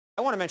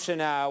I want to mention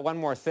one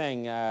more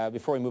thing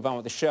before we move on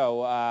with the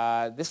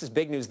show. This is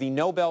big news. The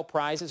Nobel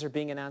Prizes are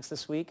being announced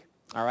this week,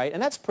 all right? And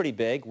that's pretty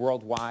big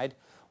worldwide.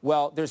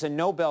 Well, there's a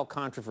Nobel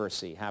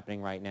controversy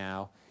happening right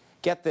now.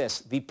 Get this.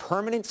 The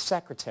permanent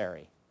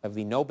secretary of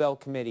the Nobel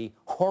Committee,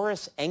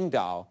 Horace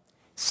Engdahl,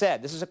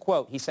 said, this is a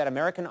quote, he said,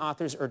 American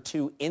authors are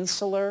too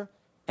insular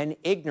and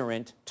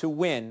ignorant to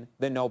win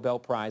the Nobel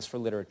Prize for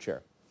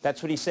Literature.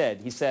 That's what he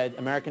said. He said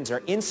Americans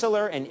are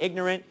insular and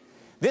ignorant.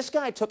 This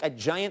guy took a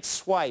giant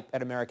swipe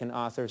at American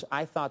authors.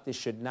 I thought this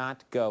should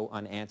not go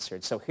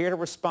unanswered. So here to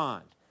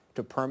respond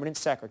to permanent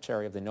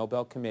secretary of the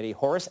Nobel Committee,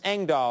 Horace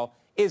Engdahl,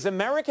 is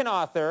American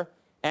author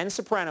and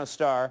soprano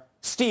star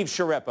Steve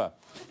Schirripa.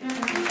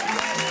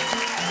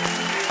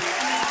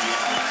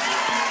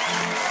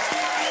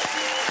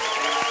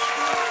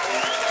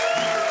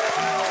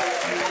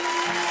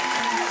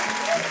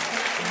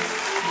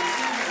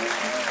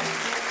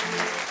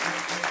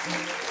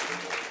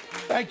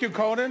 Thank you,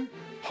 Conan.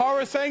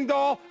 Horace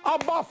Engdahl,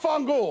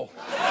 Abafangul.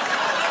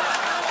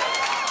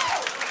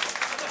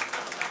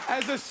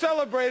 As a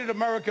celebrated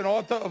American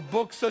author of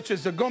books such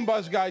as The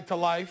Goomba's Guide to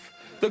Life,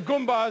 The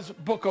Goomba's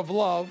Book of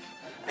Love,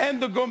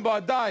 and The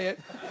Goomba Diet,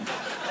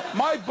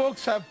 my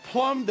books have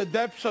plumbed the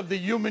depths of the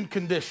human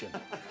condition.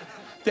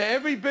 They're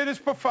every bit as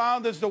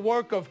profound as the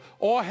work of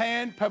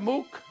Orhan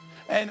Pamuk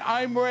and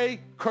Imre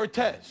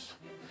Cortez.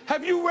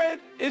 Have you read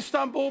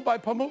Istanbul by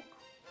Pamuk?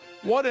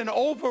 What an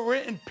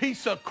overwritten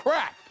piece of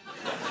crap.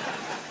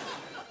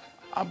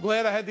 I'm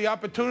glad I had the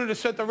opportunity to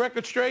set the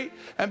record straight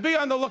and be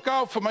on the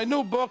lookout for my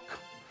new book,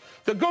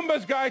 The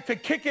Goomba's Guide to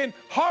Kicking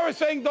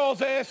Horace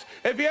Engdahl's Ass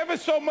if he ever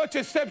so much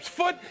as steps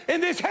foot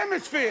in this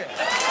hemisphere.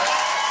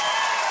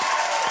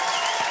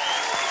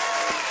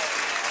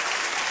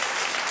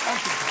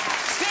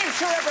 Steve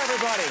Schirripa,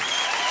 everybody.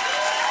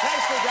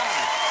 Nicely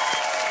done.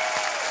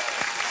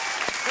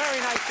 Very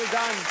nicely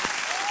done.